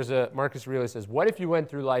 there's Marcus Aurelius says, what if you went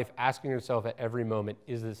through life asking yourself at every moment,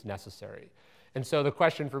 is this necessary? And so the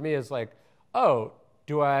question for me is like, oh,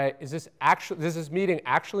 does this meeting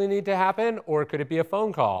actually need to happen, or could it be a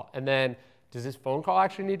phone call? And then, does this phone call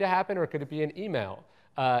actually need to happen, or could it be an email?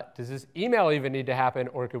 Does this email even need to happen,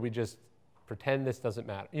 or could we just pretend this doesn't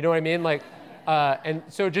matter? You know what I mean? Like, and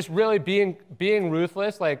so just really being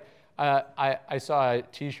ruthless. Like, I saw a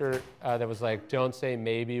T-shirt that was like, "Don't say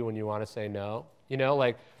maybe when you want to say no." You know,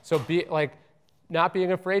 like, so be like, not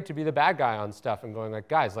being afraid to be the bad guy on stuff and going like,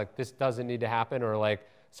 guys, like this doesn't need to happen, or like,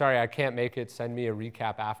 sorry, I can't make it. Send me a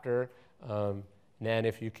recap after. And then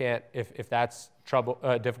if you can't, if that's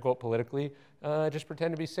difficult politically, just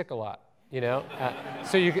pretend to be sick a lot. You know,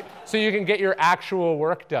 so you can get your actual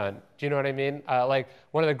work done. Do you know what I mean? Like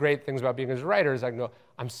one of the great things about being a writer is I can go,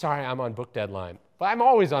 I'm sorry, I'm on book deadline, but I'm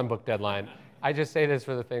always on book deadline. I just say this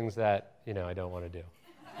for the things that I don't want to do.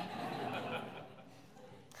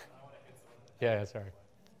 Yeah, sorry.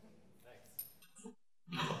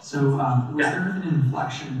 So was there an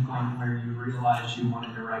inflection point where you realized you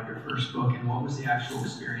wanted to write your first book, and what was the actual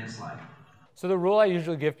experience like? So the rule I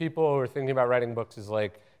usually give people who are thinking about writing books is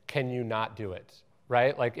like, can you not do it,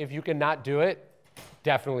 right? Like if you can not do it,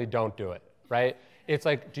 definitely don't do it, right? It's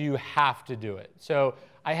like, do you have to do it? So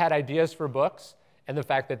I had ideas for books, and the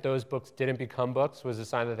fact that those books didn't become books was a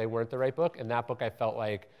sign that they weren't the right book, and that book I felt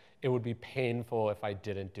like it would be painful if I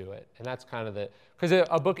didn't do it. And that's kind of because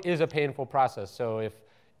a book is a painful process, so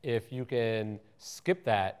if you can skip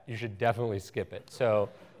that, you should definitely skip it. So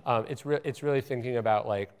it's really thinking about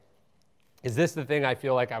like, is this the thing I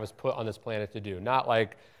feel like I was put on this planet to do? Not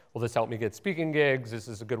like, will this help me get speaking gigs? This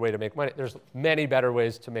is a good way to make money. There's many better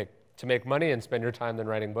ways to make money and spend your time than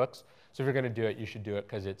writing books. So if you're going to do it, you should do it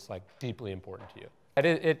because it's like deeply important to you.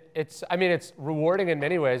 It's rewarding in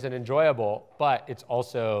many ways and enjoyable, but it's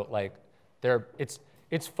also like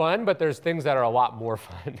it's fun, but there's things that are a lot more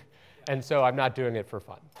fun. And so I'm not doing it for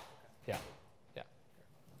fun. Yeah.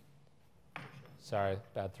 Sorry,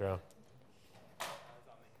 bad throw.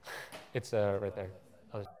 It's right there.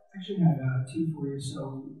 Actually, I have two for you.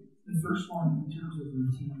 So the first one, in terms of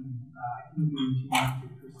routine, I can do routine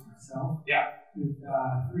for myself. Yeah. With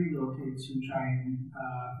 3-year-old kids who try and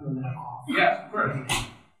throw that off. Yes, of course.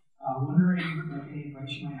 Wondering like any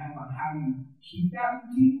advice you might have on how you keep that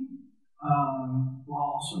routine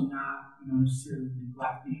while also not necessarily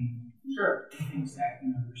neglecting the things that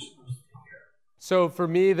you're supposed to take care of. So for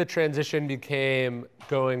me, the transition became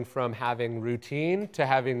going from having routine to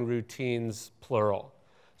having routines plural.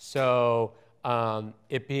 So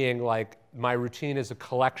it being like my routine is a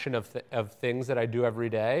collection of things that I do every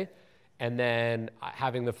day, and then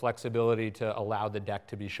having the flexibility to allow the deck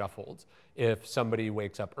to be shuffled. If somebody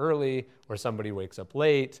wakes up early, or somebody wakes up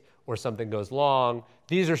late, or something goes long,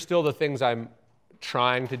 these are still the things I'm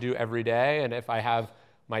trying to do every day, and if I have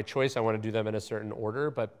my choice, I want to do them in a certain order,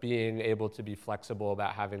 but being able to be flexible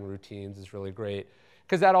about having routines is really great,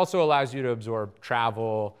 because that also allows you to absorb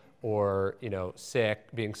travel, or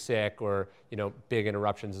being sick, or big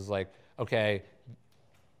interruptions. Is like, okay,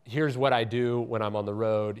 here's what I do when I'm on the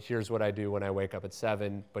road, here's what I do when I wake up at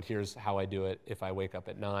 7, but here's how I do it if I wake up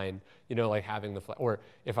at 9. Like having or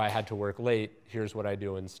if I had to work late, here's what I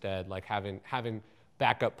do instead. Like having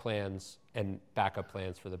backup plans, and backup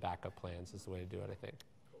plans for the backup plans is the way to do it, I think.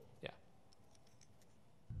 Yeah.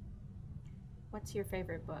 What's your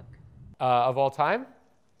favorite book? Of all time?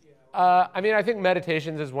 I think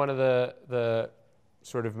Meditations is one of the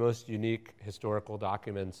sort of most unique historical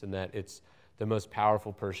documents, in that it's the most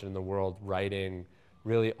powerful person in the world writing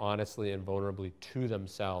really honestly and vulnerably to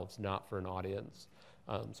themselves, not for an audience.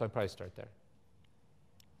 So I'd probably start there.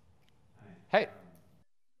 Hey.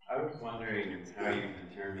 I was wondering how you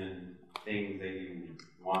determine things that you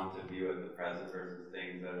want to view at the present versus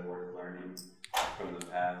things that are worth learning from the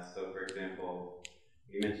past. So, for example,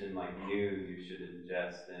 you mentioned like news you should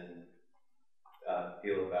ingest and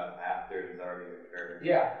feel about after it's already occurred.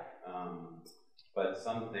 Yeah. But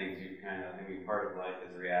some things you part of life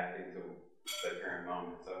is reacting to the current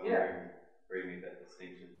moment. So I'm wondering where you make that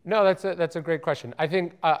distinction. No, that's a great question. I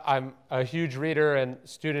think I'm a huge reader and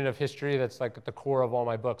student of history. That's like at the core of all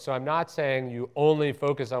my books. So I'm not saying you only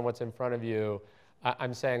focus on what's in front of you.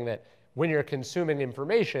 I'm saying that when you're consuming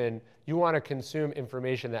information, you want to consume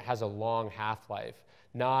information that has a long half-life,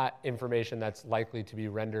 not information that's likely to be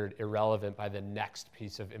rendered irrelevant by the next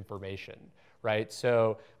piece of information, right?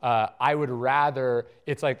 So I would rather,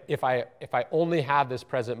 it's like if I only have this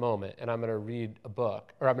present moment and I'm going to read a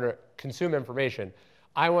book, or I'm going to consume information,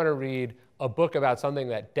 I want to read a book about something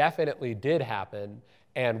that definitely did happen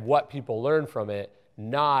and what people learn from it,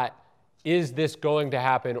 not is this going to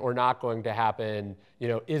happen or not going to happen?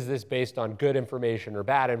 Is this based on good information or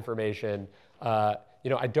bad information? I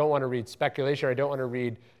don't want to read speculation. I don't want to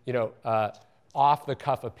read,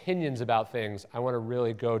 off-the-cuff opinions about things. I want to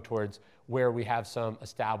really go towards where we have some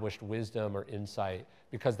established wisdom or insight,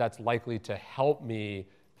 because that's likely to help me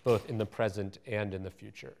both in the present and in the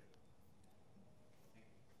future.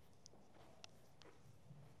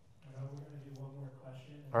 We're going to do one more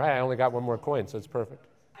question. All right, I only got one more coin, so it's perfect.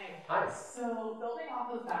 Hi. So building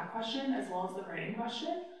off of that question as well as the writing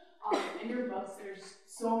question, in your books there's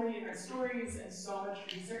so many different stories and so much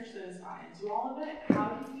research that has gone into all of it.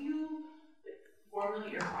 How do you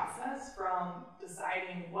formulate your process from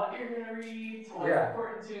deciding what you're going to read to what's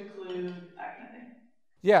important to include, that kind of thing?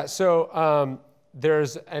 Yeah, so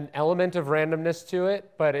there's an element of randomness to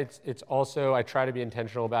it, but it's also, I try to be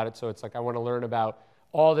intentional about it. So it's like I want to learn about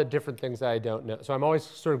all the different things that I don't know. So I'm always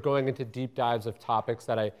sort of going into deep dives of topics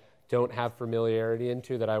that I don't have familiarity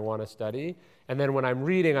into that I want to study. And then when I'm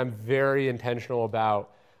reading, I'm very intentional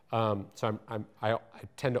about, so I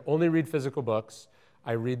tend to only read physical books.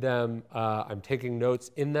 I read them, I'm taking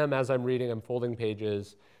notes in them as I'm reading, I'm folding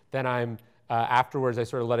pages. Then afterwards, I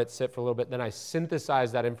sort of let it sit for a little bit. Then I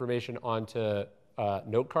synthesize that information onto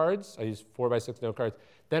note cards. I use 4x6 note cards.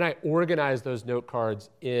 Then I organize those note cards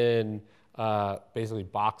in basically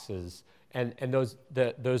boxes. And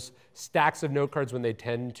those stacks of note cards, when they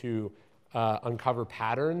tend to uncover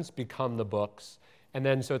patterns, become the books. And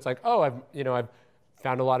then so it's like, oh, I've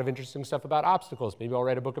found a lot of interesting stuff about obstacles. Maybe I'll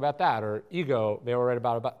write a book about that. Or ego, maybe I'll write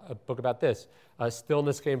about a book about this.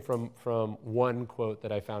 Stillness came from one quote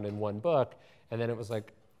that I found in one book. And then it was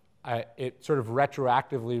like, it sort of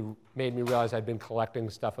retroactively made me realize I'd been collecting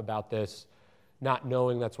stuff about this, not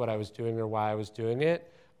knowing that's what I was doing or why I was doing it.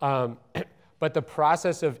 But the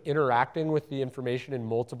process of interacting with the information in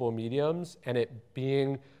multiple mediums and it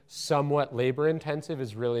being somewhat labor intensive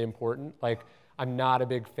is really important. Like, I'm not a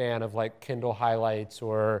big fan of like Kindle highlights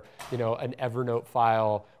or an Evernote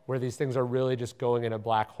file where these things are really just going in a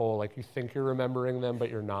black hole. Like, you think you're remembering them,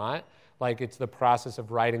 but you're not. Like, it's the process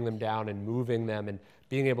of writing them down and moving them and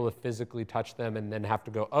being able to physically touch them and then have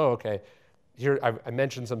to go, oh, okay, here I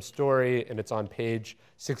mentioned some story and it's on page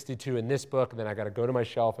 62 in this book, and then I got to go to my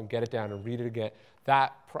shelf and get it down and read it again.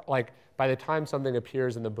 That, like, by the time something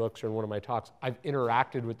appears in the books or in one of my talks, I've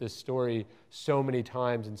interacted with this story so many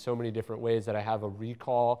times in so many different ways that I have a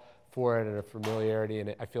recall for it and a familiarity,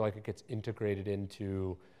 and I feel like it gets integrated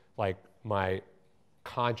into like my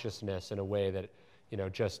consciousness in a way that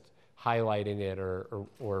just highlighting it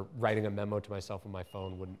or writing a memo to myself on my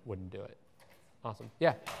phone wouldn't do it. Awesome.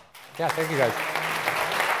 Yeah, thank you guys.